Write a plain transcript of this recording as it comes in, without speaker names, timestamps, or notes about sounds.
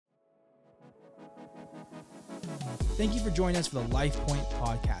Thank you for joining us for the Life Point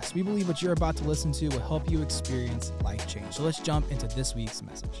podcast. We believe what you're about to listen to will help you experience life change. So let's jump into this week's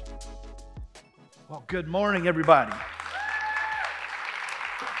message. Well, good morning, everybody.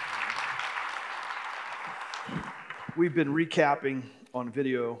 We've been recapping on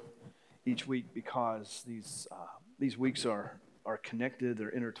video each week because these weeks are connected, they're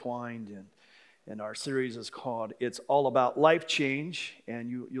intertwined, and our series is called "It's All About Life Change,"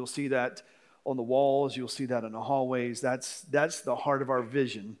 and you'll see that on the walls, you'll see that in the hallways. That's the heart of our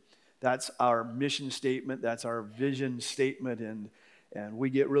vision. That's our mission statement. That's our vision statement, and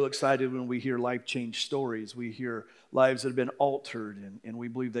we get real excited when we hear life change stories. We hear lives that have been altered, and we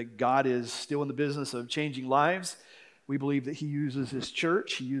believe that God is still in the business of changing lives. We believe that He uses His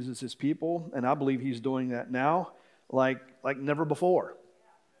church, He uses His people, and I believe He's doing that now like never before.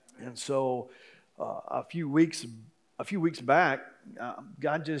 And so a few weeks back,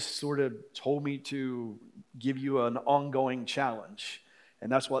 God just sort of told me to give you an ongoing challenge.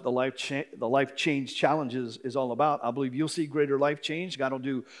 And that's what the life change challenge is all about. I believe you'll see greater life change. God will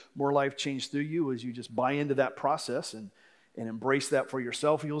do more life change through you as you just buy into that process and embrace that for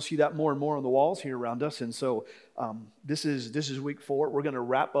yourself. You'll see that more and more on the walls here around us. And so this is week 4. We're going to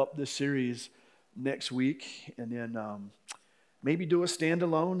wrap up this series next week, and then maybe do a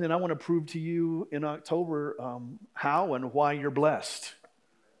standalone. And I want to prove to you in October how and why you're blessed.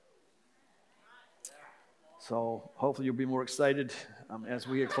 So hopefully you'll be more excited as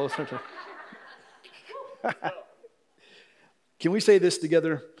we get closer to. Can we say this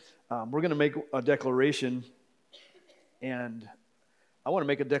together? We're going to make a declaration, and I want to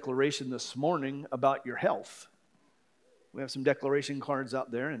make a declaration this morning about your health. We have some declaration cards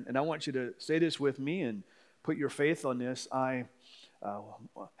out there, and I want you to say this with me and put your faith on this. I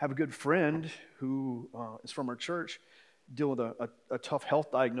have a good friend who is from our church dealing with a tough health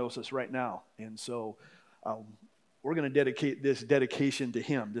diagnosis right now, and so we're going to dedicate this dedication to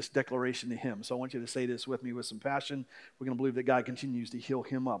him, this declaration to him. So I want you to say this with me with some passion. We're going to believe that God continues to heal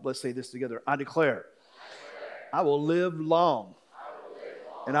him up. Let's say this together. I declare, I will live long,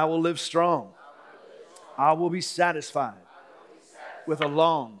 and I will live strong. I will be satisfied with a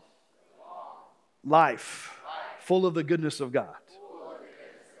long life full of the goodness of God.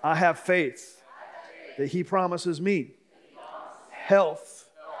 I have faith that He promises me health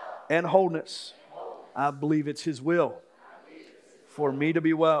and wholeness. I believe it's His will for me to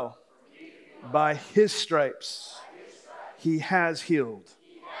be well. By His stripes, He has healed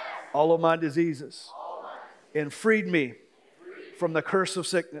all of my diseases and freed me from the curse of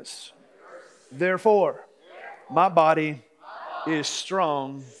sickness. Therefore, my body is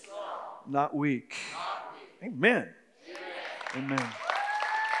strong, not weak. Amen. Amen.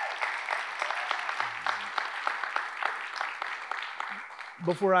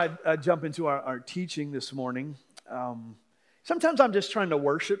 Before I jump into our teaching this morning, sometimes I'm just trying to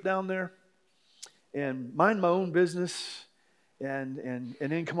worship down there and mind my own business and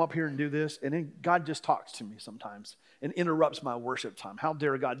then come up here and do this. And then God just talks to me sometimes and interrupts my worship time. How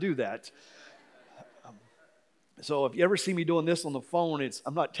dare God do that? So if you ever see me doing this on the phone,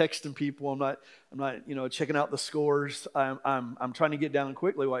 I'm not texting people. I'm not checking out the scores. I'm trying to get down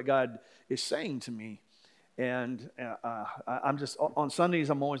quickly what God is saying to me. And I'm just, on Sundays,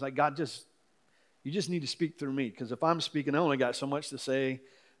 I'm always like, God, you just need to speak through me. Because if I'm speaking, I only got so much to say.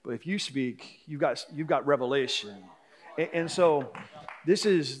 But if you speak, you've got revelation. And so this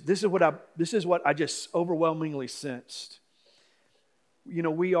is what I just overwhelmingly sensed. You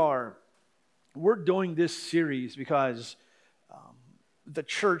know, we're doing this series because the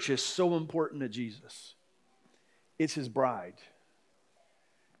church is so important to Jesus. It's His bride.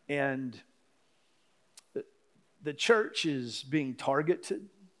 And the church is being targeted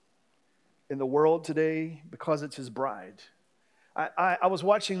in the world today because it's His bride. I was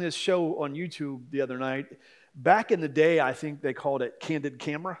watching this show on YouTube the other night. Back in the day, I think they called it Candid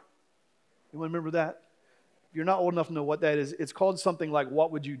Camera. You remember that? If you're not old enough to know what that is, it's called something like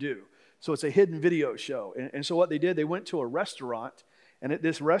What Would You Do? So it's a hidden video show. And so what they did, they went to a restaurant, and at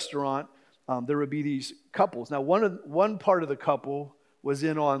this restaurant, there would be these couples. Now, one part of the couple was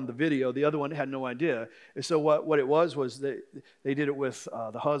in on the video. The other one had no idea. And so what it was they did it with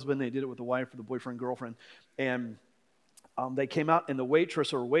the husband, they did it with the wife or the boyfriend, girlfriend, and they came out, and the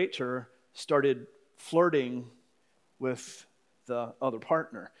waitress or waiter started flirting with the other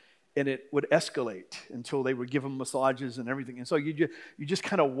partner. And it would escalate until they would give them massages and everything. And so you just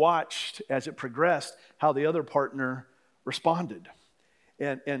kind of watched as it progressed how the other partner responded.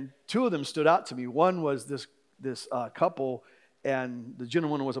 And two of them stood out to me. One was this couple, and the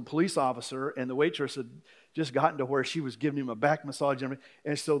gentleman was a police officer, and the waitress had just gotten to where she was giving him a back massage and everything.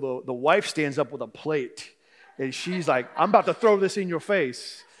 And so the wife stands up with a plate, And she's like, I'm about to throw this in your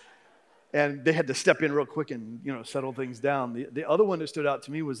face. And they had to step in real quick and, settle things down. The other one that stood out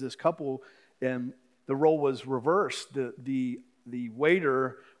to me was this couple, and the role was reversed. The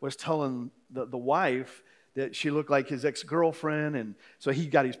waiter was telling the wife that she looked like his ex-girlfriend, and so he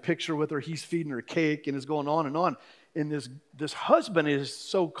got his picture with her. He's feeding her cake, and it's going on and on. And this husband is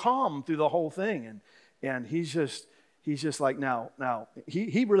so calm through the whole thing, and he's just like, now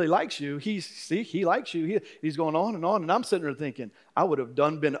he really likes you. He likes you. He's going on, and I'm sitting there thinking, I would have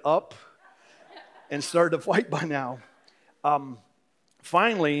been up and started to fight by now.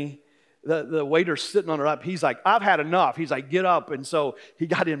 Finally, the waiter's sitting on her lap. He's like, I've had enough. He's like, get up. And so he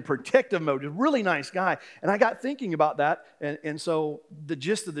got in protective mode. A really nice guy. And I got thinking about that. And so the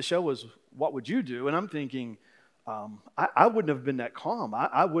gist of the show was, what would you do? And I'm thinking, I wouldn't have been that calm.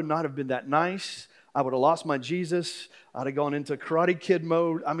 I would not have been that nice. I would have lost my Jesus. I'd have gone into Karate Kid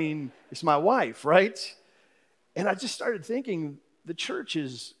mode. I mean, it's my wife, right? And I just started thinking, the church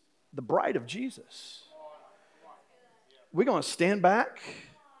is the bride of Jesus. We're going to stand back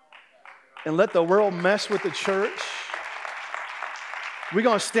and let the world mess with the church. We're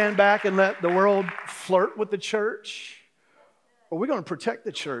going to stand back and let the world flirt with the church. Or we're going to protect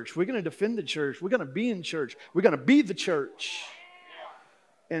the church. We're going to defend the church. We're going to be in church. We're going to be the church.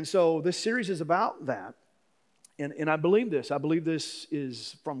 And so this series is about that. And I believe this. I believe this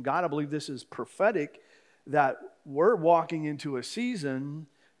is from God. I believe this is prophetic, that we're walking into a season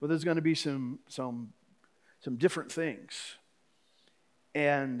where there's going to be some different things.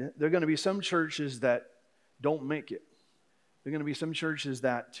 And there are going to be some churches that don't make it. There are going to be some churches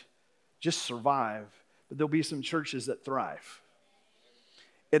that just survive, but there'll be some churches that thrive.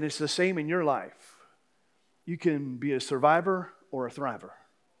 And it's the same in your life. You can be a survivor or a thriver.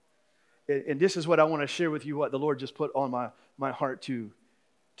 And this is what I want to share with you, what the Lord just put on my heart to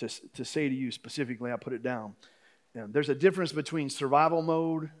say to you specifically. I put it down. And there's a difference between survival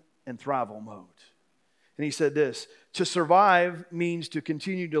mode and thrival mode. And he said this: to survive means to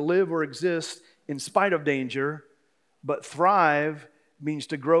continue to live or exist in spite of danger, but thrive means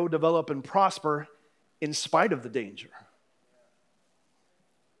to grow, develop, and prosper in spite of the danger.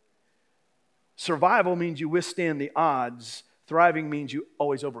 Survival means you withstand the odds. Thriving means you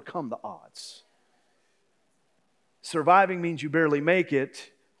always overcome the odds. Surviving means you barely make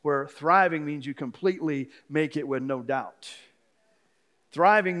it, where thriving means you completely make it with no doubt.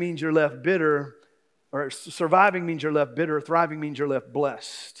 Thriving means you're left bitter, or surviving means you're left bitter. Thriving means you're left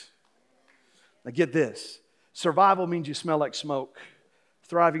blessed. Now get this. Survival means you smell like smoke.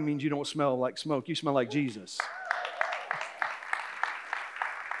 Thriving means you don't smell like smoke. You smell like Jesus.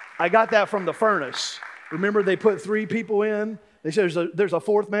 I got that from the furnace. Remember, they put 3 people in. They said there's a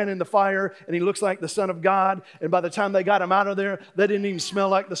 4th man in the fire, and he looks like the Son of God. And by the time they got him out of there, they didn't even smell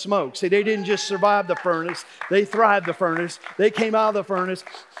like the smoke. See, they didn't just survive the furnace. They thrived the furnace. They came out of the furnace.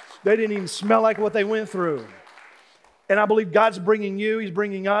 They didn't even smell like what they went through. And I believe God's bringing you, He's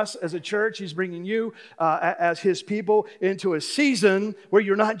bringing us as a church, He's bringing you as His people into a season where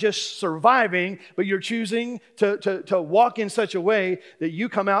you're not just surviving, but you're choosing to walk in such a way that you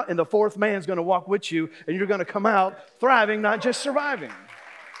come out and the 4th man's going to walk with you, and you're going to come out thriving, not just surviving.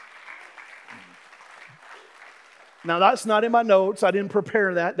 Now, that's not in my notes. I didn't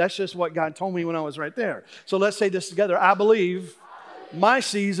prepare that. That's just what God told me when I was right there. So let's say this together. I believe my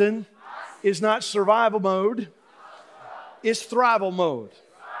season is not survival mode. It's thrival mode.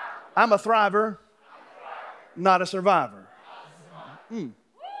 I'm a thriver, not a survivor.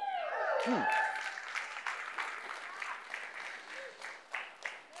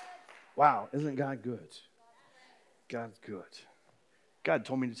 Wow, isn't God good? God's good. God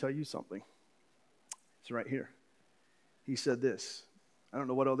told me to tell you something. It's right here. He said this. I don't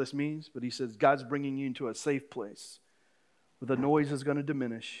know what all this means, but he says God's bringing you into a safe place where the noise is going to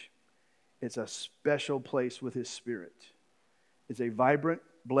diminish. It's a special place with His Spirit. It's a vibrant,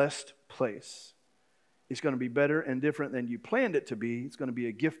 blessed place. It's going to be better and different than you planned it to be. It's going to be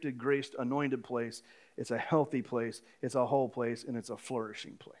a gifted, graced, anointed place. It's a healthy place. It's a whole place, and it's a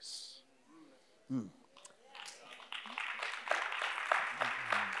flourishing place.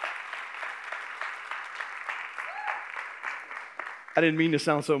 I didn't mean to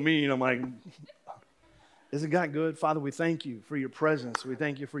sound so mean. I'm like, isn't God good? Father, we thank you for your presence. We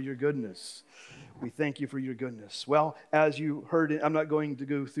thank you for your goodness. We thank you for your goodness. Well, as you heard it, I'm not going to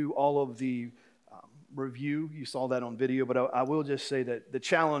go through all of the review. You saw that on video, but I will just say that the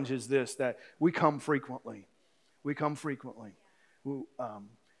challenge is this, that we come frequently. We come frequently.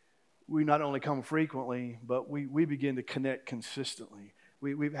 We not only come frequently, but we begin to connect consistently.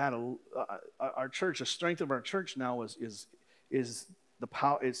 We've had our church, the strength of our church now is the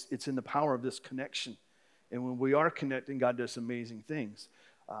power. It's in the power of this connection. And when we are connecting, God does amazing things.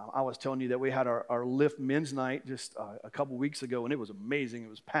 I was telling you that we had our Lift Men's Night just a couple weeks ago, and it was amazing. It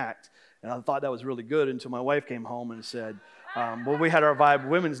was packed. And I thought that was really good until my wife came home and said, well, we had our Vibe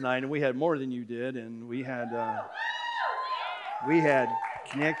Women's Night, and we had more than you did, and we had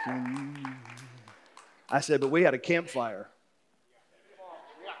connection. I said, but we had a campfire.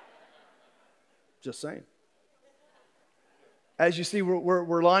 Just saying. As you see,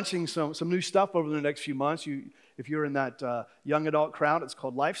 we're launching some new stuff over the next few months. If you're in that young adult crowd, it's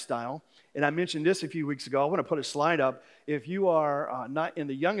called Lifestyle. And I mentioned this a few weeks ago. I want to put a slide up. If you are not in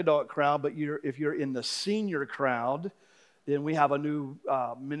the young adult crowd, but if you're in the senior crowd, then we have a new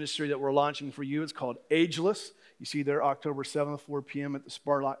ministry that we're launching for you. It's called Ageless. You see there October 7th, 4 p.m. at the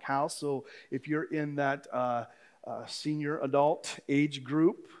Sparlock House. So if you're in that senior adult age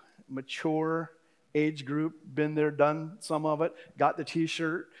group, mature age group, been there, done some of it, got the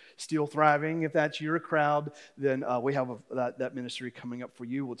t-shirt, still thriving. If that's your crowd, then we have that ministry coming up for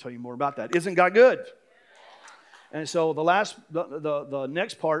you. We'll tell you more about that. Isn't God good? And so the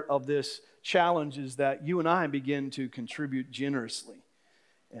next part of this challenge is that you and I begin to contribute generously.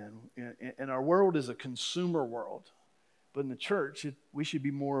 And our world is a consumer world. But in the church, we should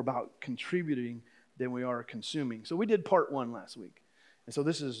be more about contributing than we are consuming. So we did part 1 last week. And so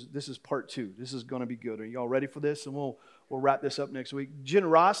this is part 2. This is going to be good. Are you all ready for this? And we'll wrap this up next week.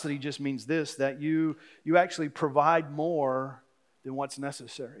 Generosity just means this, that you actually provide more than what's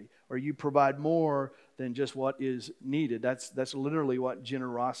necessary, or you provide more than just what is needed. That's literally what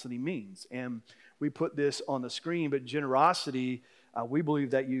generosity means. And we put this on the screen, but generosity, we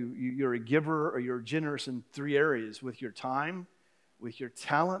believe that you're a giver, or you're generous in 3 areas: with your time, with your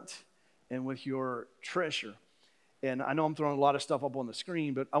talent, and with your treasure. And I know I'm throwing a lot of stuff up on the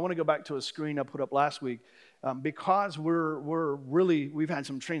screen, but I want to go back to a screen I put up last week. Because we've had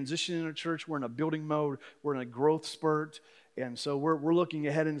some transition in our church. We're in a building mode. We're in a growth spurt. And so we're looking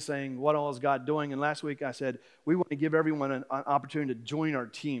ahead and saying, what all is God doing? And last week I said, we want to give everyone an opportunity to join our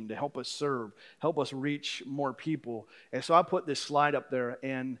team, to help us serve, help us reach more people. And so I put this slide up there,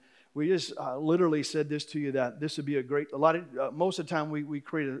 and we just literally said this to you, that this would be most of the time we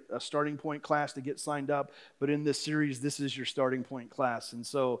create a starting point class to get signed up, but in this series, this is your starting point class. And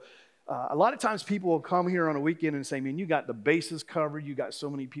so a lot of times people will come here on a weekend and say, man, you got the bases covered, you got so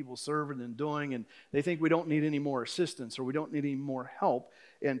many people serving and doing, and they think we don't need any more assistance, or we don't need any more help.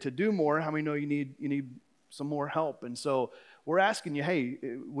 And to do more, how many know you need some more help? And so we're asking you, hey,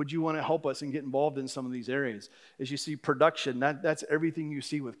 would you want to help us and get involved in some of these areas? As you see, production, that's everything you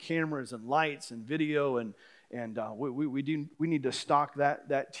see with cameras and lights and video, and we need to stock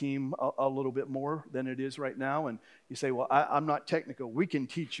that team a little bit more than it is right now. And you say, well, I'm not technical. We can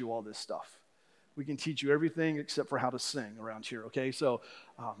teach you all this stuff. We can teach you everything except for how to sing around here, okay? So,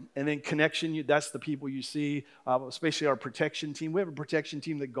 and then connection, that's the people you see, especially our protection team. We have a protection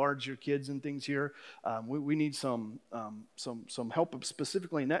team that guards your kids and things here. We need some help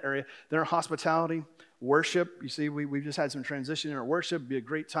specifically in that area. Then our hospitality, worship. You see, we've just had some transition in our worship. It'd be a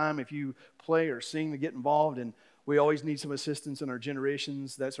great time if you play or sing to get involved. And we always need some assistance in our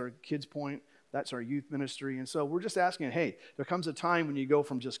generations. That's our kids' point. That's our youth ministry. And so we're just asking, hey, there comes a time when you go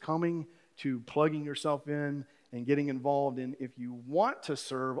from just coming to plugging yourself in and getting involved. And if you want to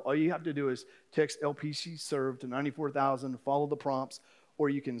serve, all you have to do is text LPC serve to 94,000, follow the prompts, or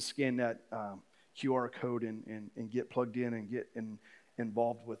you can scan that QR code and get plugged in and get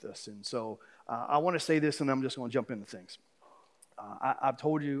involved with us. And so I want to say this, and I'm just going to jump into things. I've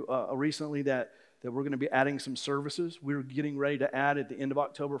told you recently that we're going to be adding some services. We're getting ready to add at the end of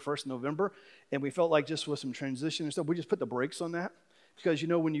October, 1st November, and we felt like just with some transition and stuff, we just put the brakes on that. Because,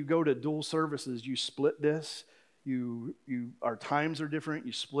 when you go to dual services, you split this. Our times are different.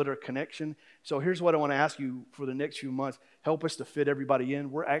 You split our connection. So here's what I want to ask you for the next few months. Help us to fit everybody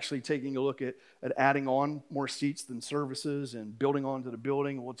in. We're actually taking a look at adding on more seats than services and building onto the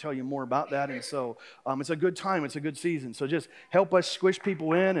building. We'll tell you more about that. And so it's a good time. It's a good season. So just help us squish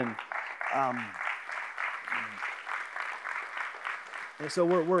people in. And so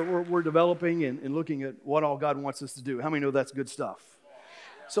we're developing and looking at what all God wants us to do. How many know that's good stuff?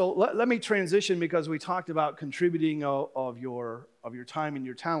 So let me transition, because we talked about contributing of your time and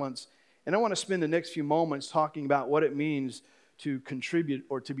your talents. And I want to spend the next few moments talking about what it means to contribute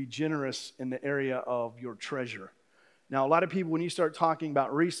or to be generous in the area of your treasure. Now, a lot of people, when you start talking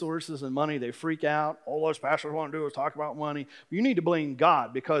about resources and money, they freak out. All those pastors want to do is talk about money. You need to blame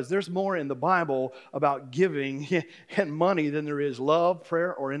God, because there's more in the Bible about giving and money than there is love,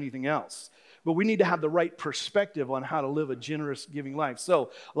 prayer, or anything else. But we need to have the right perspective on how to live a generous, giving life. So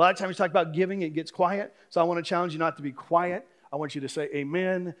a lot of times we talk about giving, it gets quiet. So I want to challenge you not to be quiet I want you to say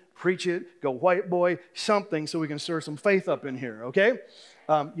amen, preach it, go white boy, something so we can stir some faith up in here, okay?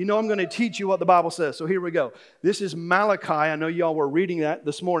 I'm going to teach you what the Bible says. So here we go. This is Malachi. I know y'all were reading that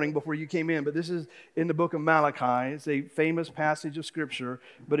this morning before you came in, but this is in the book of Malachi. It's a famous passage of Scripture,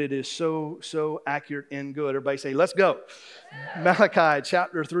 but it is so accurate and good. Everybody say, let's go. Malachi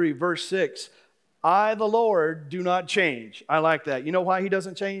chapter 3, verse 6. I, the Lord, do not change. I like that. You know why he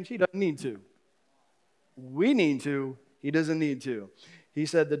doesn't change? He doesn't need to. We need to. He doesn't need to. He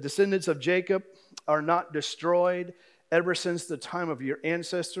said, the descendants of Jacob are not destroyed ever since the time of your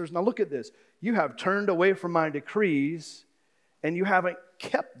ancestors. Now look at this. You have turned away from my decrees, and you haven't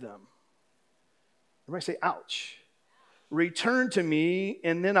kept them. Everybody say, ouch. Return to me,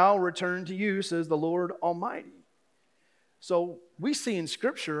 and then I'll return to you, says the Lord Almighty. So we see in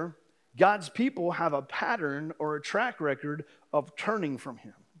Scripture, God's people have a pattern or a track record of turning from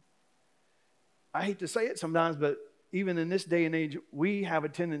Him. I hate to say it sometimes, but even in this day and age, we have a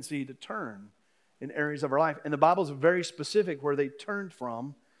tendency to turn in areas of our life. And the Bible is very specific where they turned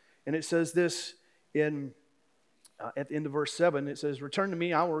from. And it says this at the end of verse 7. It says, return to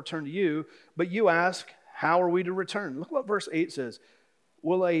me, I will return to you. But you ask, how are we to return? Look what verse 8 says.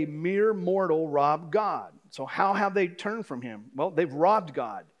 Will a mere mortal rob God? So how have they turned from Him? Well, they've robbed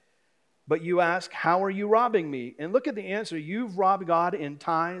God. But you ask, how are you robbing me? And look at the answer. You've robbed God in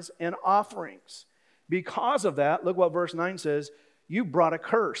tithes and offerings. Because of that, look what verse 9 says. You brought a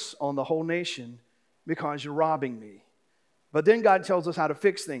curse on the whole nation because you're robbing me. But then God tells us how to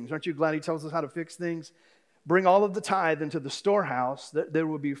fix things. Aren't you glad He tells us how to fix things? Bring all of the tithe into the storehouse, that there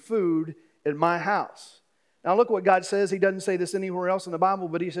will be food in my house. Now look what God says. He doesn't say this anywhere else in the Bible,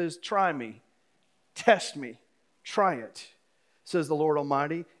 but He says, try me, test me, try it, says the Lord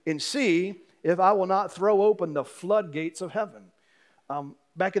Almighty, and see if I will not throw open the floodgates of heaven.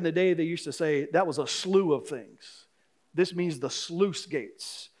 Back in the day, they used to say that was a slew of things. This means the sluice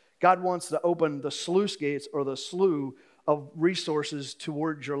gates. God wants to open the sluice gates or the slew of resources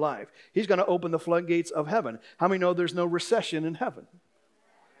towards your life. He's going to open the floodgates of heaven. How many know there's no recession in heaven?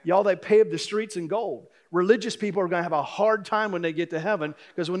 Y'all, they paved the streets in gold. Religious people are going to have a hard time when they get to heaven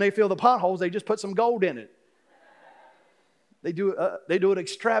because when they fill the potholes, they just put some gold in it. They do it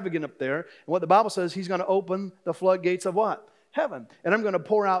extravagant up there. And what the Bible says, He's going to open the floodgates of what? Heaven. And I'm going to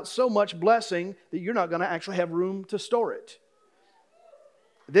pour out so much blessing that you're not going to actually have room to store it.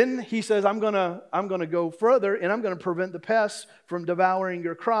 Then He says, I'm going to go further, and I'm going to prevent the pests from devouring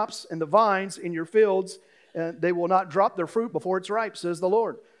your crops and the vines in your fields. And they will not drop their fruit before it's ripe, says the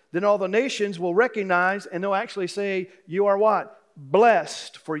Lord. Then all the nations will recognize, and they'll actually say, you are what?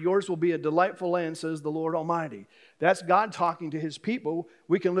 Blessed, for yours will be a delightful land, says the Lord Almighty. That's God talking to His people.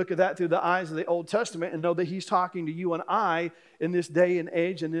 We can look at that through the eyes of the Old Testament and know that He's talking to you and I in this day and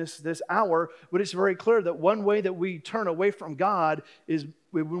age and this hour. But it's very clear that one way that we turn away from God is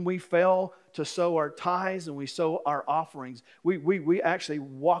when we fail to sow our tithes and we sow our offerings. We actually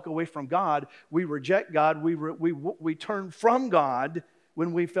walk away from God. We reject God. We turn from God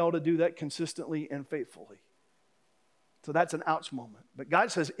when we fail to do that consistently and faithfully. So that's an ouch moment. But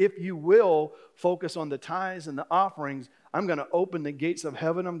God says, if you will focus on the tithes and the offerings, I'm going to open the gates of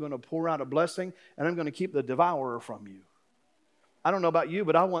heaven. I'm going to pour out a blessing, and I'm going to keep the devourer from you. I don't know about you,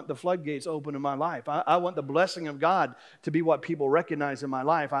 but I want the floodgates open in my life. I want the blessing of God to be what people recognize in my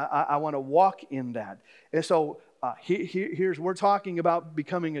life. I want to walk in that. And so we're talking about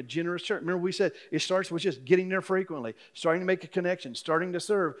becoming a generous church. Remember we said it starts with just getting there frequently, starting to make a connection, starting to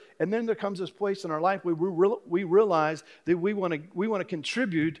serve. And then there comes this place in our life where we realize that we want to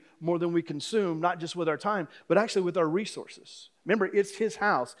contribute more than we consume, not just with our time, but actually with our resources. Remember, it's His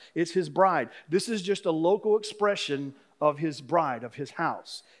house. It's His bride. This is just a local expression of His bride, of His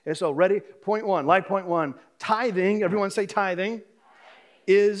house. And so, ready? Point one, life point one. Tithing, everyone say tithing,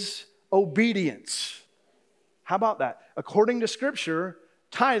 is obedience. How about that? According to Scripture,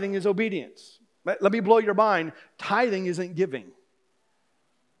 tithing is obedience. Let me blow your mind. Tithing isn't giving.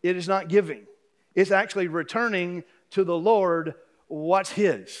 It is not giving. It's actually returning to the Lord what's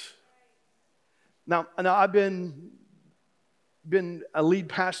His. Now I've been a lead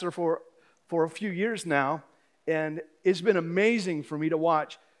pastor for a few years now, and it's been amazing for me to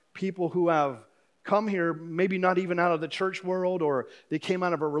watch people who have come here, maybe not even out of the church world, or they came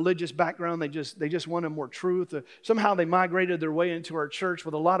out of a religious background. They just wanted more truth. Somehow they migrated their way into our church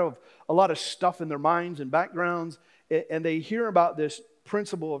with a lot of stuff in their minds and backgrounds, and they hear about this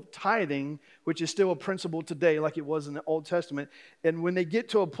principle of tithing, which is still a principle today, like it was in the Old Testament. And when they get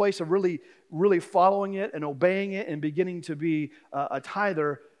to a place of really, really following it and obeying it and beginning to be a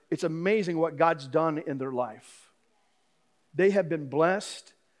tither, it's amazing what God's done in their life. They have been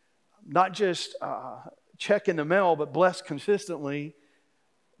blessed, not just check in the mail, but blessed consistently,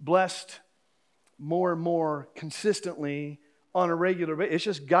 blessed more and more consistently on a regular basis. It's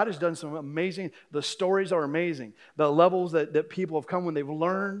just God has done some amazing, the stories are amazing. The levels that people have come when they've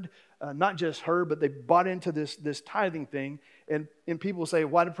learned, not just heard, but they bought into this tithing thing. And people say,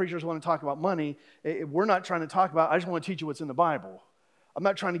 why do preachers want to talk about money? We're not trying to talk about, I just want to teach you what's in the Bible. I'm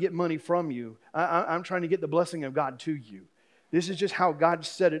not trying to get money from you. I'm trying to get the blessing of God to you. This is just how God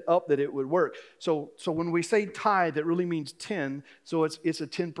set it up that it would work. So when we say tithe, it really means 10. So it's a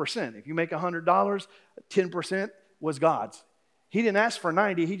 10%. If you make $100, 10% was God's. He didn't ask for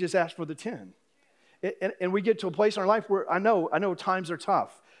 90, he just asked for the 10. And we get to a place in our life where I know times are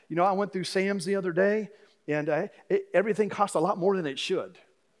tough. You know, I went through Sam's the other day, and everything costs a lot more than it should.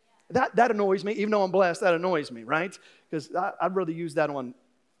 That annoys me. Even though I'm blessed, that annoys me, right? Because I'd rather use that on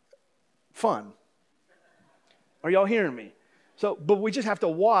fun. Are y'all hearing me? But we just have to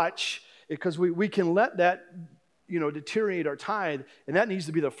watch, because we can let that, deteriorate our tithe, and that needs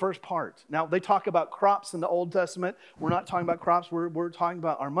to be the first part. Now, they talk about crops in the Old Testament. We're not talking about crops. We're talking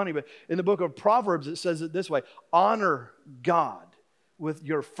about our money. But in the book of Proverbs, it says it this way: honor God with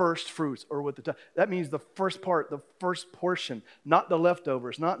your first fruits, or with the tithe. That means the first part, the first portion, not the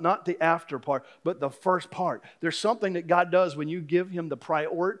leftovers, not the after part, but the first part. There's something that God does when you give him the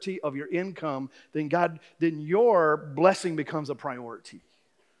priority of your income, then your blessing becomes a priority.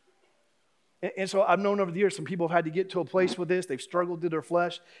 And so I've known over the years, some people have had to get to a place with this. They've struggled through their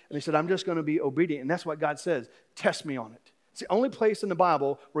flesh, and they said, I'm just going to be obedient. And that's what God says. Test me on it. It's the only place in the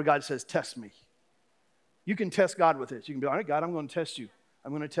Bible where God says, test me. You can test God with this. You can be, all right, God, I'm going to test you.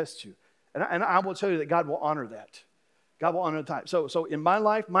 I'm going to test you. And I will tell you that God will honor that. God will honor the tithe. So in my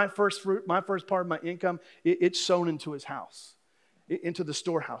life, my first fruit, my first part of my income, it's sown into his house, into the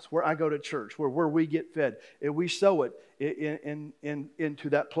storehouse where I go to church, where we get fed. And we sow it into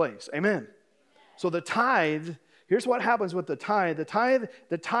that place. Amen. So the tithe, here's what happens with the tithe.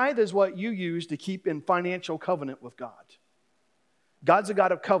 The tithe is what you use to keep in financial covenant with God. God's a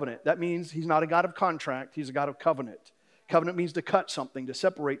God of covenant. That means he's not a God of contract. He's a God of covenant. Covenant means to cut something, to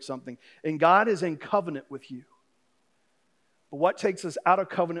separate something. And God is in covenant with you. But what takes us out of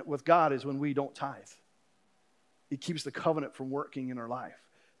covenant with God is when we don't tithe. It keeps the covenant from working in our life.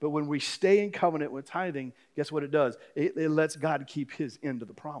 But when we stay in covenant with tithing, guess what it does? It lets God keep his end of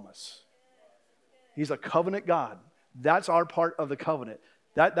the promise. He's a covenant God. That's our part of the covenant.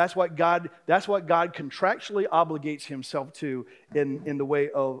 That's what God contractually obligates himself to in the way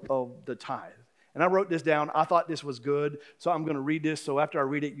of the tithe. And I wrote this down. I thought this was good, so I'm going to read this. So after I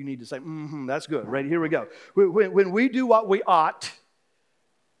read it, you need to say, that's good. Right, here we go. When we do what we ought,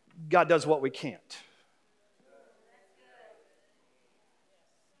 God does what we can't.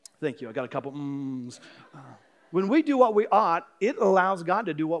 Thank you. I got a couple mms. When we do what we ought, it allows God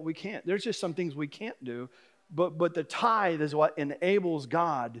to do what we can't. There's just some things we can't do. But the tithe is what enables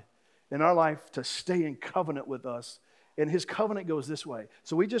God in our life to stay in covenant with us. And his covenant goes this way.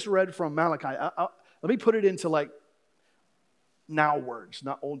 So we just read from Malachi. Let me put it into like now words,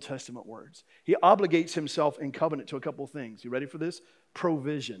 not Old Testament words. He obligates himself in covenant to a couple things. You ready for this?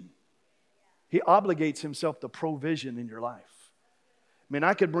 Provision. He obligates himself to provision in your life. I mean,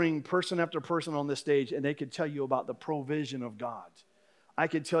 I could bring person after person on this stage, and they could tell you about the provision of God. I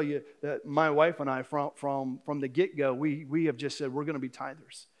could tell you that my wife and I, from the get-go, we have just said we're going to be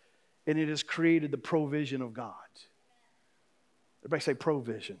tithers. And it has created the provision of God. Everybody say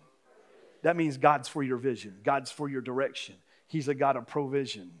provision. That means God's for your vision. God's for your direction. He's a God of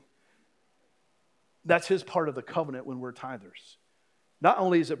provision. That's his part of the covenant when we're tithers. Not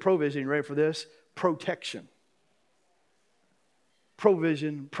only is it provision, you ready for this? Protection.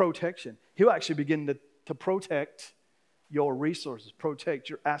 Provision, protection. He'll actually begin to protect your resources, protect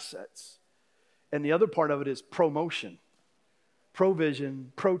your assets. And the other part of it is promotion.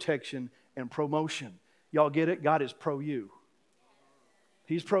 Provision, protection, and promotion. Y'all get it? God is pro you.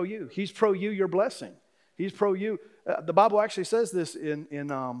 He's pro you. He's pro you, your blessing. He's pro you. The Bible actually says this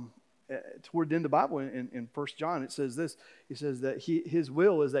toward the end of the Bible in 1 John. It says this. He says that his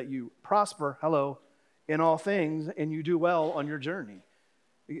will is that you prosper, in all things, and you do well on your journey.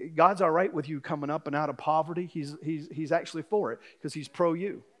 God's all right with you coming up and out of poverty. He's actually for it because he's pro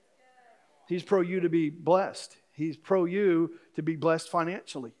you. He's pro you to be blessed. He's pro you to be blessed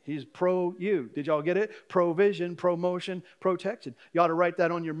financially. He's pro you. Did y'all get it? Provision, promotion, protection. You ought to write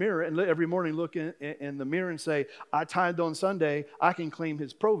that on your mirror and every morning look in the mirror and say, I tithed on Sunday. I can claim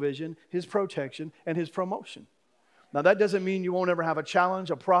his provision, his protection, and his promotion. Now, that doesn't mean you won't ever have a challenge,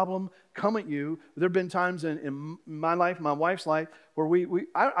 a problem come at you. There have been times in my life, my wife's life, where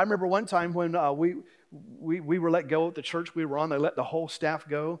I remember one time when we were let go at the church we were on. They let the whole staff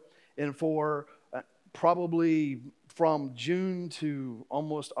go. And for probably from June to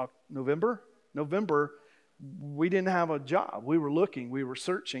almost November, we didn't have a job. We were looking, we were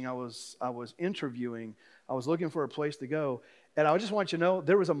searching. I was interviewing. I was looking for a place to go. And I just want you to know,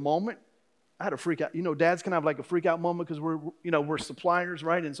 there was a moment I had a freak out. You know, dads can have like a freak out moment because we're suppliers,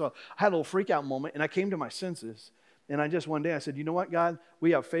 right? And so I had a little freak out moment, and I came to my senses. And I just one day I said, you know what, God,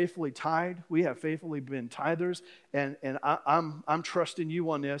 we have faithfully tithed. We have faithfully been tithers, and I'm trusting you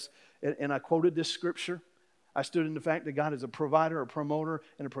on this. And I quoted this scripture. I stood in the fact that God is a provider, a promoter,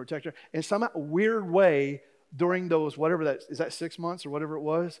 and a protector. And somehow, weird way, during those, whatever that is, that 6 months or whatever it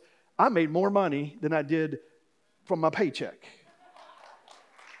was, I made more money than I did from my paycheck.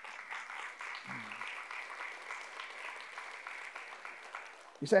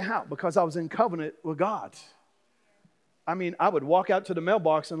 You say, how? Because I was in covenant with God. I mean, I would walk out to the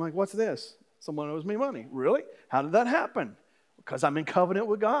mailbox and I'm like, what's this? Someone owes me money. Really? How did that happen? Because I'm in covenant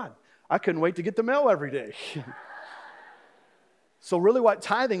with God. I couldn't wait to get the mail every day. So really what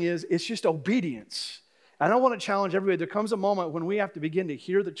tithing is, it's just obedience. And I want to challenge everybody. There comes a moment when we have to begin to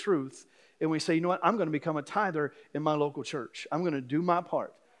hear the truth and we say, you know what? I'm going to become a tither in my local church. I'm going to do my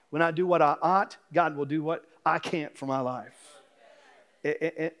part. When I do what I ought, God will do what I can't for my life.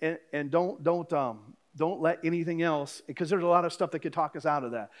 And don't let anything else, because there's a lot of stuff that could talk us out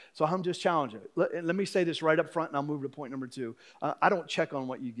of that. So I'm just challenging. Let me say this right up front, and I'll move to point number 2. I don't check on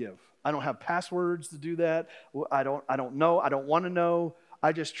what you give. I don't have passwords to do that. I don't know. I don't want to know.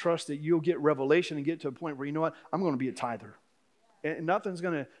 I just trust that you'll get revelation and get to a point where, you know what, I'm going to be a tither. And nothing.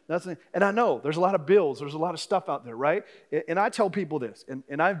 And I know there's a lot of bills. There's a lot of stuff out there, right? And I tell people this,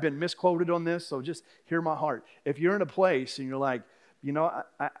 and I've been misquoted on this, so just hear my heart. If you're in a place and you're like, you know,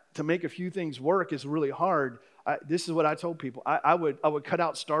 to make a few things work is really hard. This is what I told people. I would cut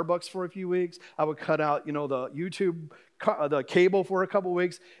out Starbucks for a few weeks. I would cut out, you know, the YouTube, the cable for a couple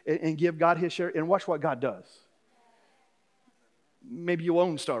weeks, and give God his share, and watch what God does. Maybe you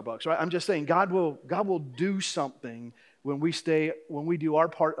own Starbucks, right? I'm just saying God will do something when we do our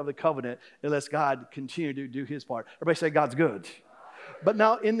part of the covenant, unless God continue to do his part. Everybody say God's good. But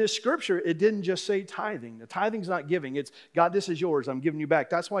now in this scripture, it didn't just say tithing. The tithing's not giving. It's, God, this is yours. I'm giving you back.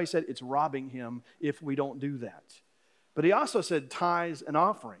 That's why he said it's robbing him if we don't do that. But he also said tithes and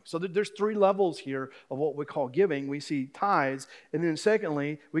offerings. So there's 3 levels here of what we call giving. We see tithes. And then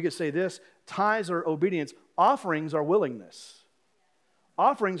secondly, we could say this, tithes are obedience. Offerings are willingness.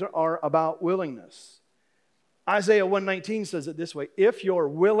 Offerings are about willingness. Isaiah 1:19 says it this way, if you're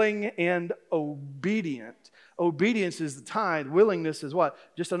willing and obedient. Obedience is the tithe. Willingness is what?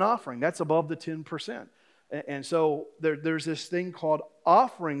 Just an offering. That's above the 10%. And so there's this thing called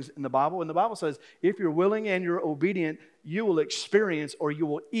offerings in the Bible. And the Bible says, if you're willing and you're obedient, you will experience or you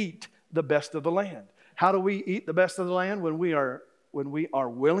will eat the best of the land. How do we eat the best of the land? When we are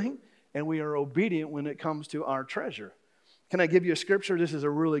willing and we are obedient when it comes to our treasure. Can I give you a scripture? This is a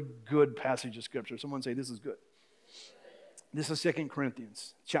really good passage of scripture. Someone say, this is good. This is 2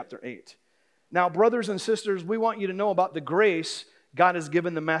 Corinthians chapter 8. Now, brothers and sisters, we want you to know about the grace God has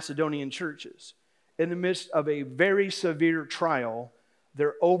given the Macedonian churches. In the midst of a very severe trial,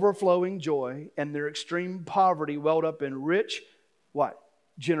 their overflowing joy and their extreme poverty welled up in rich, what?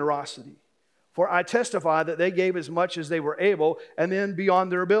 Generosity. For I testify that they gave as much as they were able, and then beyond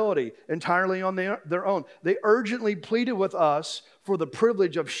their ability, entirely on their own. They urgently pleaded with us for the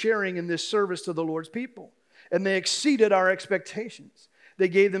privilege of sharing in this service to the Lord's people. And they exceeded our expectations. They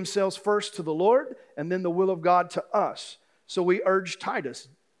gave themselves first to the Lord, and then the will of God to us. So we urged Titus,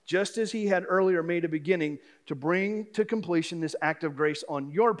 just as he had earlier made a beginning, to bring to completion this act of grace on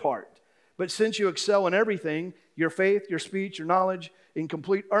your part. But since you excel in everything, your faith, your speech, your knowledge, in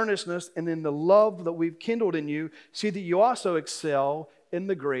complete earnestness, and in the love that we've kindled in you, see that you also excel in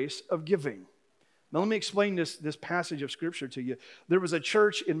the grace of giving. Now let me explain this passage of Scripture to you. There was a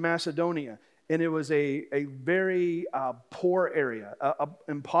church in Macedonia, and it was a very poor area,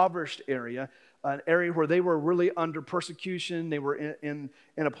 impoverished area, an area where they were really under persecution. They were in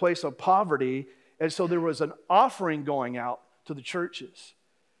a place of poverty, and so there was an offering going out to the churches.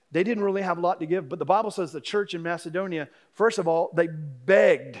 They didn't really have a lot to give, but the Bible says the church in Macedonia, first of all, they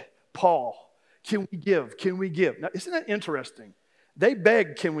begged Paul, can we give? Can we give? Now, isn't that interesting? They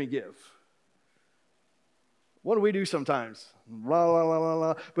begged, can we give? What do we do sometimes? La, la, la, la,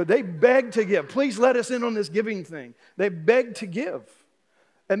 la. But they begged to give. Please let us in on this giving thing. They begged to give.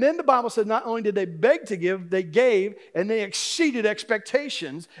 And then the Bible said not only did they beg to give, they gave, and they exceeded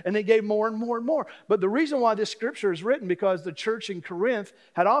expectations, and they gave more and more and more. But the reason why this scripture is written, because the church in Corinth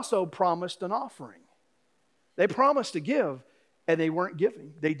had also promised an offering. They promised to give, and they weren't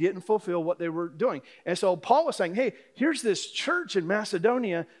giving. They didn't fulfill what they were doing. And so Paul was saying, hey, here's this church in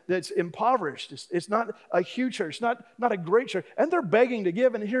Macedonia that's impoverished. It's not a huge church, not a great church. And they're begging to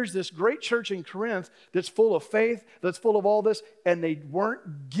give. And here's this great church in Corinth that's full of faith, that's full of all this, and they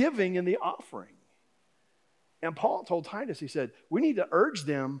weren't giving in the offering. And Paul told Titus, he said, we need to urge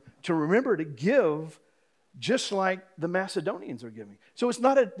them to remember to give just like the Macedonians are giving. So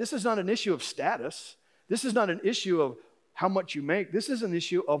this is not an issue of status. This is not an issue of how much you make. This is an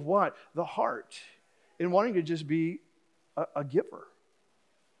issue of what? The heart in wanting to just be a giver.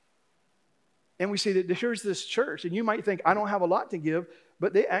 And we see that here's this church, and you might think, I don't have a lot to give,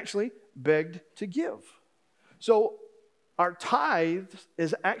 but they actually begged to give. So our tithe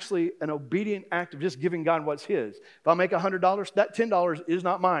is actually an obedient act of just giving God what's His. If I make $100, that $10 is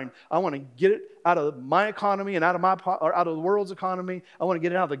not mine. I want to get it out of my economy and out of the world's economy. I want to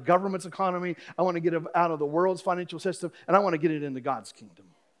get it out of the government's economy. I want to get it out of the world's financial system, and I want to get it into God's kingdom.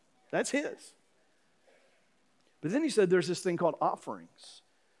 That's His. But then he said there's this thing called offerings.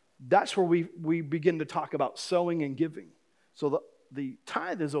 That's where we begin to talk about sowing and giving. So the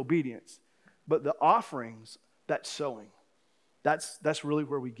tithe is obedience, but the offerings, that's sowing. That's really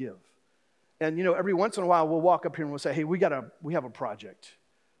where we give. And every once in a while we'll walk up here and we'll say, hey, we have a project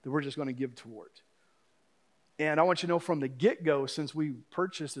that we're just going to give toward. And I want you to know from the get-go, since we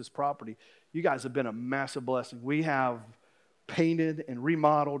purchased this property, you guys have been a massive blessing. We have painted and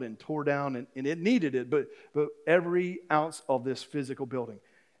remodeled and tore down, and it needed it, but every ounce of this physical building.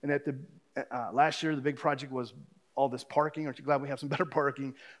 And at the last year, the big project was all this parking. Aren't you glad we have some better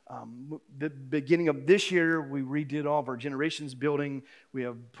parking? The beginning of this year, we redid all of our Generations building. We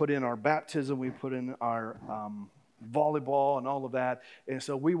have put in our baptism. We put in our volleyball and all of that. And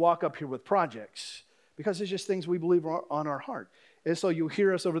so we walk up here with projects because it's just things we believe are on our heart. And so you'll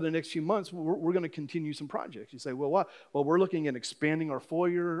hear us over the next few months, we're going to continue some projects. You say, well, what? Well, we're looking at expanding our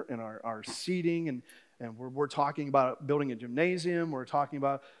foyer and our seating, and we're talking about building a gymnasium. We're talking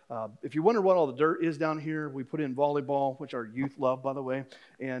about, if you wonder what all the dirt is down here, we put in volleyball, which our youth love, by the way,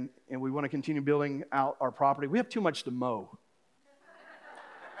 and we want to continue building out our property. We have too much to mow.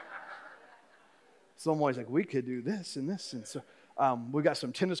 Someone's like, we could do this and this. And so we've got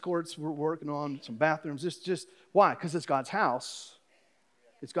some tennis courts we're working on, some bathrooms. Just why? Because it's God's house.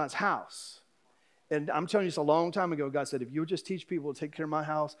 It's God's house. And I'm telling you, it's a long time ago, God said, if you would just teach people to take care of my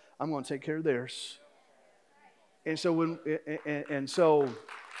house, I'm going to take care of theirs. And so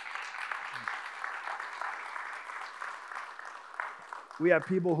we have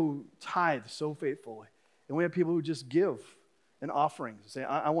people who tithe so faithfully, and we have people who just give an offering. Say,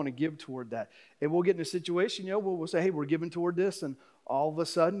 I want to give toward that. And we'll get in a situation, we'll say, hey, we're giving toward this, and all of a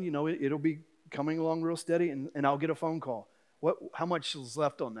sudden, it'll be coming along real steady, and I'll get a phone call. How much is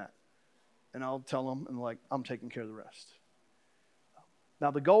left on that? And I'll tell them, and I'm taking care of the rest.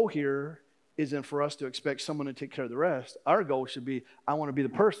 Now, the goal here isn't for us to expect someone to take care of the rest. Our goal should be, I want to be the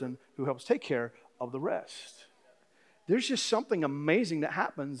person who helps take care of the rest. There's just something amazing that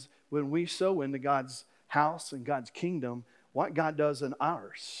happens when we sow into God's house and God's kingdom, what God does in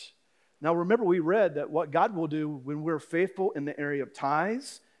ours. Now, remember, we read that what God will do when we're faithful in the area of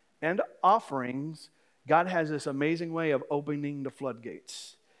tithes and offerings, God has this amazing way of opening the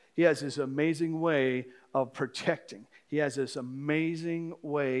floodgates. He has this amazing way of protecting. He has this amazing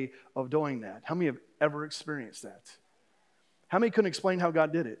way of doing that. How many have ever experienced that? How many couldn't explain how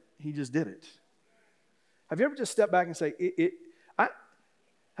God did it? He just did it. Have you ever just stepped back and say,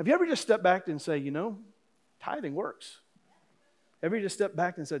 have you ever just stepped back and say, tithing works? Have you just stepped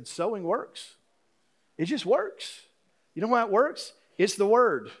back and said, sowing works? It just works. You know why it works? It's the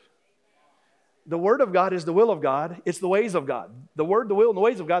Word. The Word of God is the will of God. It's the ways of God. The Word, the will, and the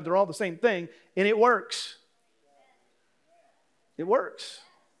ways of God, they're all the same thing, and it works. It works.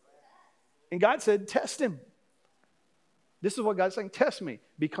 And God said, test Him. This is what God's saying. Test me.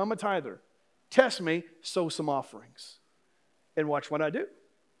 Become a tither. Test me. Sow some offerings. And watch what I do.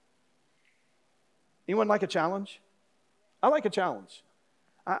 Anyone like a challenge? I like a challenge.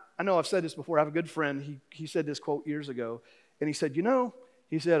 I know I've said this before. I have a good friend. He said this quote years ago. And he said,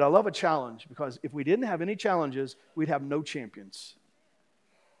 he said, I love a challenge because if we didn't have any challenges, we'd have no champions.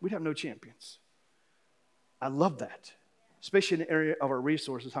 We'd have no champions. I love that. Especially in the area of our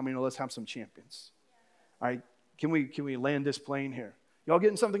resources. How many know let's have some champions? All right, can we land this plane here? Y'all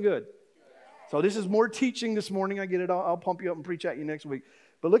getting something good? So this is more teaching this morning. I get it. I'll pump you up and preach at you next week.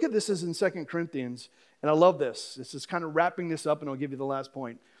 But look at this is in 2 Corinthians. And I love this. This is kind of wrapping this up, and I'll give you the last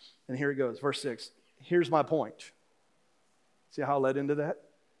point. And here it goes, verse 6. Here's my point. See how I led into that?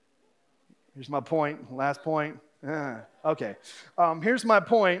 Here's my point. Last point. Okay. Here's my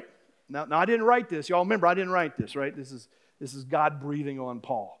point. Now I didn't write this. Y'all remember I didn't write this, right? This This is God breathing on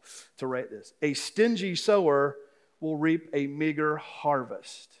Paul to write this. A stingy sower will reap a meager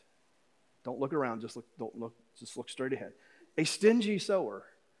harvest. Don't look around, just look straight ahead. A stingy sower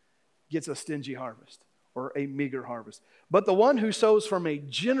gets a stingy harvest or a meager harvest. But the one who sows from a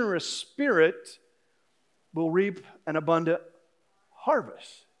generous spirit will reap an abundant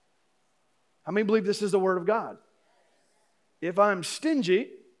harvest. How many believe this is the word of God? If I'm stingy,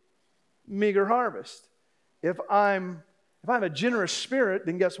 meager harvest. If I have a generous spirit,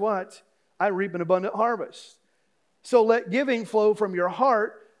 then guess what? I reap an abundant harvest. So let giving flow from your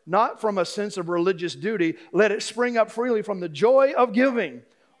heart, not from a sense of religious duty. Let it spring up freely from the joy of giving.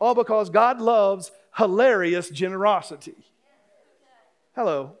 All because God loves hilarious generosity.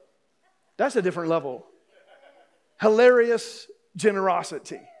 Hello. That's a different level. Hilarious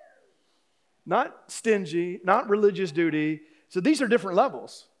generosity. Not stingy, not religious duty. So these are different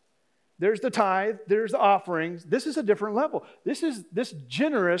levels. There's the tithe, there's the offerings. This is a different level. This is this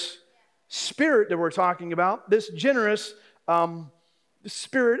generous spirit that we're talking about, this generous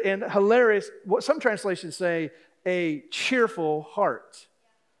spirit and hilarious, what some translations say, a cheerful heart.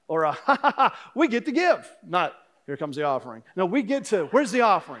 Or a, ha ha ha, we get to give. Not, here comes the offering. No, we get to, where's the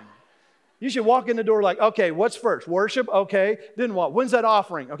offering? You should walk in the door like, okay, what's first? Worship, okay. Then what? When's that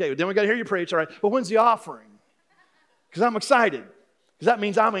offering? Okay, then we got to hear you preach, all right. But when's the offering? Because I'm excited. Because that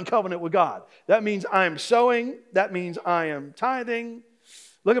means I'm in covenant with God. That means I'm sowing. That means I am tithing.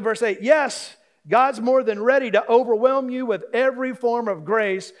 Look at verse 8. Yes, God's more than ready to overwhelm you with every form of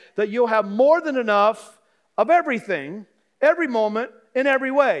grace that you'll have more than enough of everything, every moment, in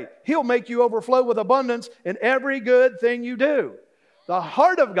every way. He'll make you overflow with abundance in every good thing you do. The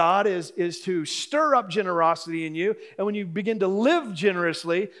heart of God is to stir up generosity in you. And when you begin to live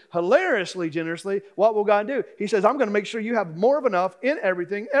generously, hilariously generously, what will God do? He says, I'm going to make sure you have more of enough in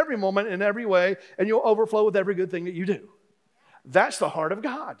everything, every moment, in every way, and you'll overflow with every good thing that you do. That's the heart of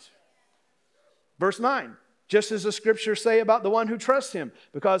God. Verse 9, just as the scriptures say about the one who trusts him,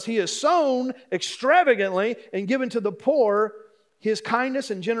 because he has sown extravagantly and given to the poor, his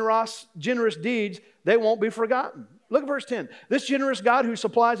kindness and generous deeds, they won't be forgotten. Look at verse 10. This generous God who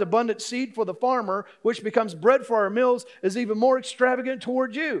supplies abundant seed for the farmer, which becomes bread for our meals, is even more extravagant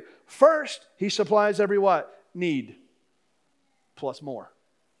toward you. First, he supplies every what? Need. Plus more.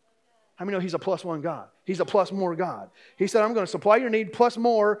 How many know he's a plus one God? He's a plus more God. He said, I'm going to supply your need plus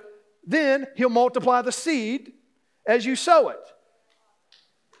more. Then he'll multiply the seed as you sow it.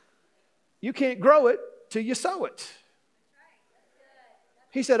 You can't grow it till you sow it.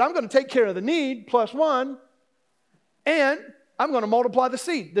 He said, I'm going to take care of the need plus one. And I'm going to multiply the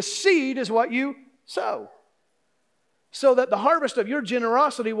seed. The seed is what you sow. So that the harvest of your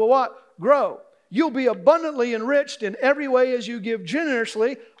generosity will what? Grow. You'll be abundantly enriched in every way as you give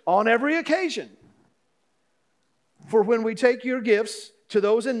generously on every occasion. For when we take your gifts to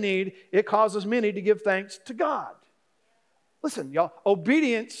those in need, it causes many to give thanks to God. Listen, y'all,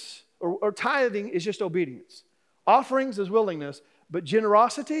 obedience or tithing is just obedience. Offerings is willingness, but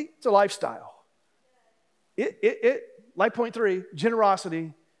generosity, it's a lifestyle. Like point 3,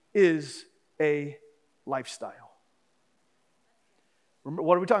 generosity is a lifestyle. Remember,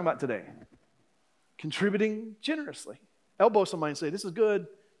 what are we talking about today? Contributing generously. Elbow somebody and say, this is good.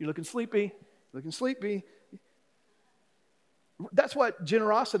 You're looking sleepy. Looking sleepy. That's what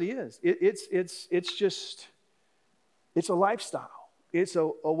generosity is. It's just, it's a lifestyle. It's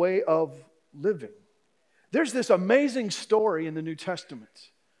a way of living. There's this amazing story in the New Testament.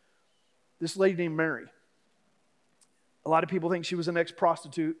 This lady named Mary. A lot of people think she was an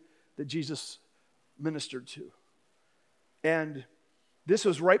ex-prostitute that Jesus ministered to. And this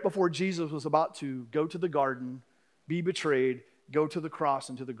was right before Jesus was about to go to the garden, be betrayed, go to the cross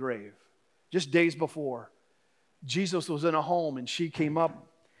and to the grave. Just days before. Jesus was in a home and she came up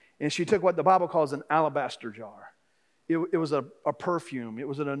and she took what the Bible calls an alabaster jar. It was a perfume. It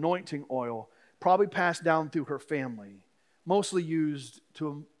was an anointing oil, probably passed down through her family, mostly used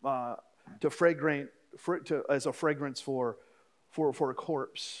as a fragrance for a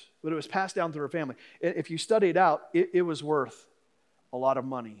corpse. But it was passed down through her family. If you study it out, it was worth a lot of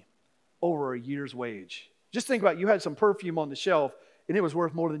money, over a year's wage. Just think about it. You had some perfume on the shelf, and it was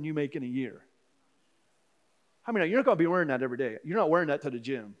worth more than you make in a year. How many know you're not going to be wearing that every day? You're not wearing that to the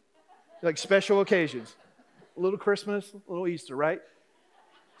gym. Like special occasions. A little Christmas, a little Easter, right?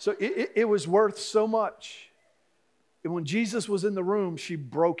 So it was worth so much. And when Jesus was in the room, she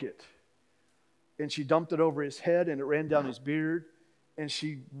broke it. And she dumped it over his head, and it ran down his beard, and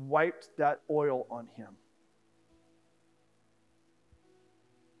she wiped that oil on him.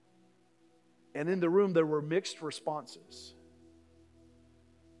 And in the room, there were mixed responses.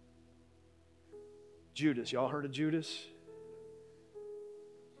 Judas, y'all heard of Judas?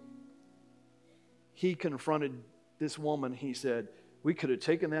 he confronted this woman. He said, we could have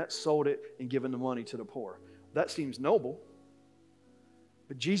taken that, sold it, and given the money to the poor. That seems noble.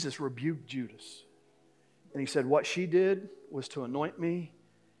 But Jesus rebuked Judas. And he said, what she did was to anoint me.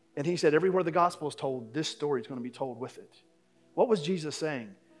 And he said, everywhere the gospel is told, this story is going to be told with it. What was Jesus saying?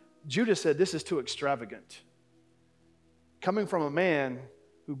 Judas said, this is too extravagant. Coming from a man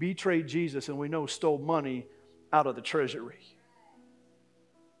who betrayed Jesus and we know stole money out of the treasury.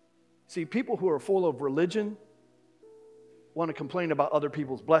 See, people who are full of religion want to complain about other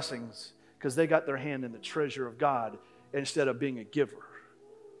people's blessings because they got their hand in the treasure of God instead of being a giver.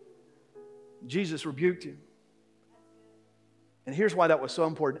 Jesus rebuked him. And here's why that was so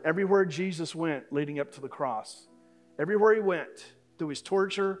important. Everywhere Jesus went leading up to the cross, everywhere he went, through his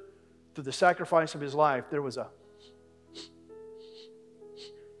torture, through the sacrifice of his life, there was a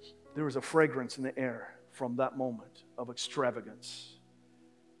fragrance in the air from that moment of extravagance.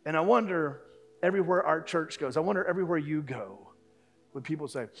 And I wonder, everywhere our church goes, I wonder everywhere you go, when people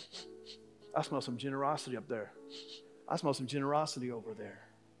say, I smell some generosity up there. I smell some generosity over there.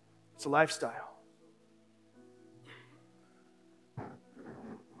 It's a lifestyle.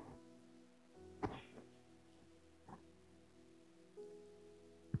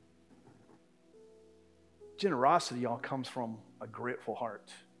 Generosity, y'all, comes from a grateful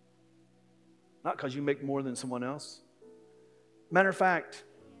heart. Not because you make more than someone else. Matter of fact,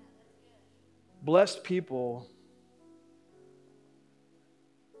 blessed people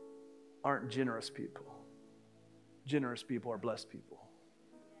aren't generous people. Generous people are blessed people.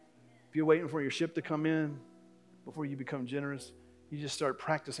 If you're waiting for your ship to come in before you become generous, you just start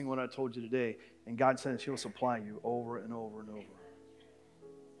practicing what I told you today, and God says He'll supply you over and over and over.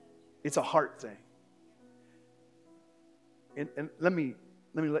 It's a heart thing. And let me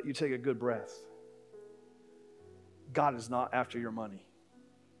let you take a good breath. God is not after your money.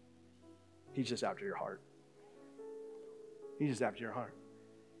 He's just after your heart. He's just after your heart.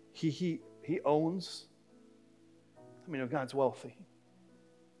 He owns. I mean, God's wealthy.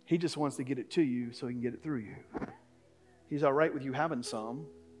 He just wants to get it to you so He can get it through you. He's all right with you having some,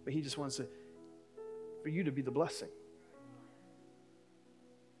 but He just wants for you to be the blessing.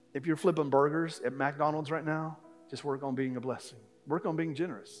 If you're flipping burgers at McDonald's right now, just work on being a blessing. Work on being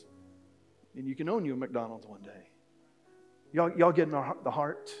generous. And you can own you a McDonald's one day. Y'all getting the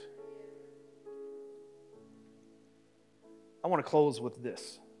heart? I want to close with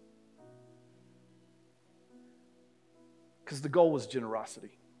this. Because the goal was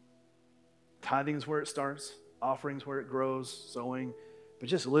generosity. Tithing is where it starts. Offerings where it grows. Sowing. But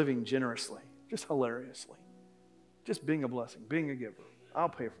just living generously. Just hilariously. Just being a blessing. Being a giver. I'll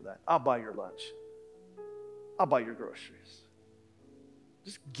pay for that. I'll buy your lunch. I'll buy your groceries.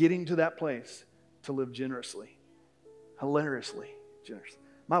 Just getting to that place to live generously. Hilariously generous.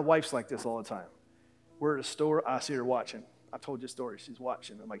 My wife's like this all the time. We're at a store. I see her watching. I told you a story. She's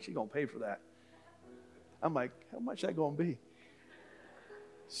watching. I'm like, she's going to pay for that. I'm like, how much that going to be?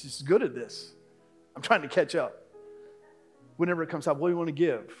 She's good at this. I'm trying to catch up. Whenever it comes up, what do you want to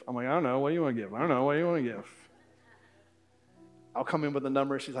give? I'm like, I don't know. What do you want to give? I don't know. What do you want to give? I'll come in with a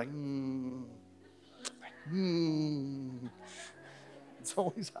number. She's like, It's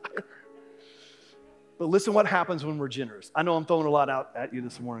always higher. But listen what happens when we're generous. I know I'm throwing a lot out at you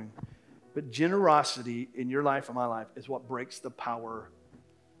this morning. But generosity in your life and my life is what breaks the power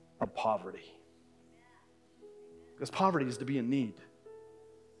of poverty. Because poverty is to be in need.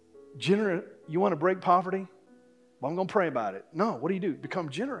 You want to break poverty? Well, I'm going to pray about it. No, what do? Become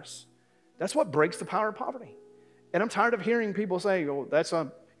generous. That's what breaks the power of poverty. And I'm tired of hearing people say, oh,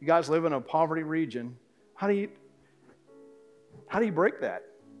 you guys live in a poverty region. How do you break that?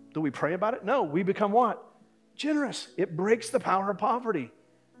 Do we pray about it? No, we become what? Generous. It breaks the power of poverty.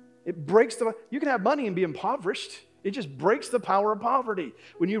 You can have money and be impoverished. It just breaks the power of poverty.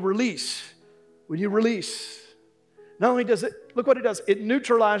 When you release, not only does it, look what it does, it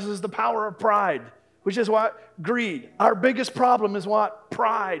neutralizes the power of pride, which is what? Greed. Our biggest problem is what?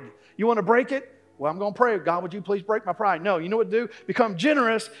 Pride. You want to break it? Well, I'm going to pray, God, would you please break my pride? No, you know what to do? Become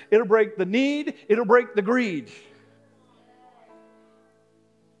generous. It'll break the need. It'll break the greed.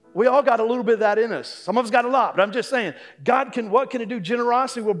 We all got a little bit of that in us. Some of us got a lot, but I'm just saying, what can it do?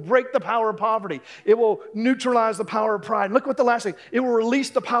 Generosity will break the power of poverty. It will neutralize the power of pride. And look what the last thing, it will release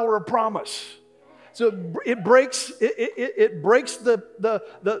the power of promise. So it breaks the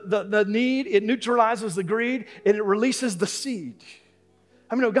need, it neutralizes the greed, and it releases the seed.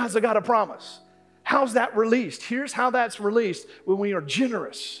 I mean, God's got a promise. How's that released? Here's how that's released when we are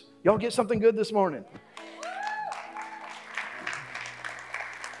generous. Y'all get something good this morning.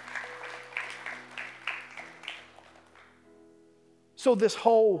 So this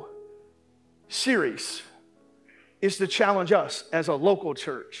whole series is to challenge us as a local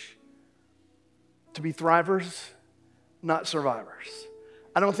church to be thrivers, not survivors.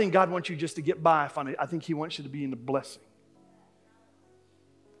 I don't think God wants you just to get by. I think He wants you to be in the blessing.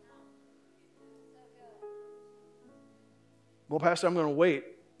 Well, Pastor, I'm going to wait,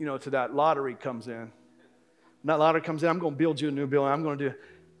 till that lottery comes in. When that lottery comes in, I'm going to build you a new building. I'm going to do.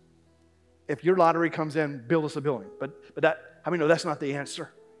 If your lottery comes in, build us a building. But how many know that's not the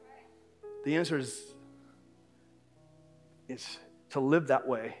answer? The answer is to live that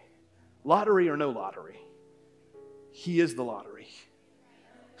way. Lottery or no lottery. He is the lottery.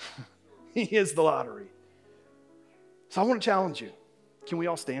 He is the lottery. So I want to challenge you. Can we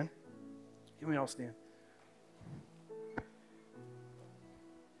all stand? Can we all stand?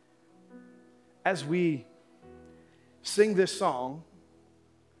 As we sing this song,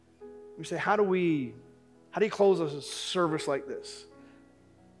 we say, how do you close a service like this?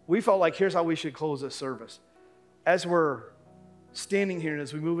 We felt like here's how we should close this service. As we're standing here and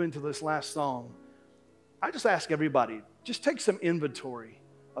as we move into this last song, I just ask everybody, just take some inventory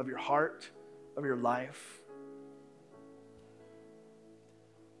of your heart, of your life.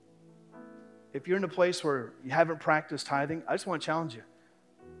 If you're in a place where you haven't practiced tithing, I just want to challenge you.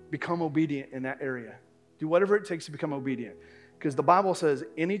 Become obedient in that area. Do whatever it takes to become obedient. Because the Bible says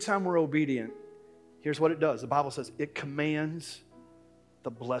anytime we're obedient, here's what it does. The Bible says it commands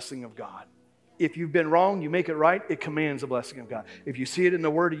the blessing of God. If you've been wrong, you make it right, it commands the blessing of God. If you see it in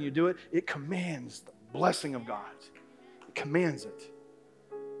the Word and you do it, it commands the blessing of God. It commands it.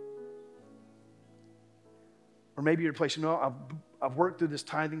 Or maybe you're in a place, I've worked through this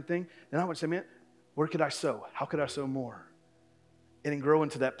tithing thing, and I would say, man, where could I sow? How could I sow more? And then grow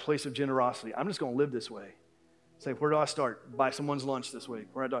into that place of generosity. I'm just going to live this way. Say, where do I start? Buy someone's lunch this week.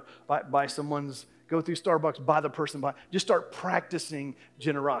 Where do I buy someone's, go through Starbucks, buy the person, just start practicing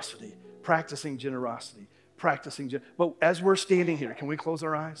generosity. Practicing generosity. But as we're standing here, can we close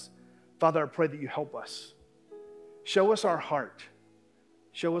our eyes? Father, I pray that you help us. Show us our heart.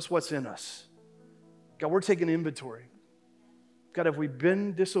 Show us what's in us. God, we're taking inventory. God, if we've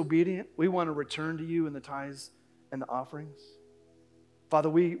been disobedient, we want to return to you in the tithes and the offerings. Father,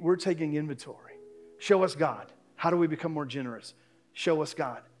 we're taking inventory. Show us, God, how do we become more generous? Show us,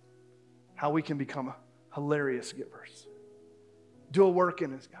 God, how we can become hilarious givers. Do a work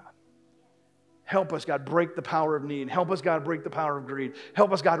in us, God. Help us, God, break the power of need. Help us, God, break the power of greed.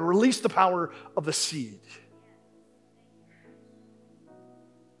 Help us, God, release the power of the seed.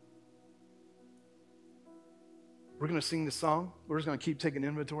 We're going to sing this song. We're just going to keep taking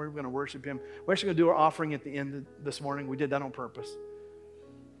inventory. We're going to worship Him. We're actually going to do our offering at the end of this morning. We did that on purpose.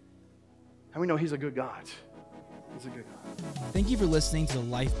 How many know He's a good God? He's a good God. Thank you for listening to the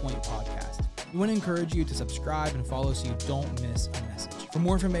LifePoint podcast. We want to encourage you to subscribe and follow so you don't miss a message. For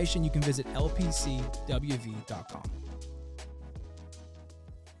more information, you can visit lpcwv.com.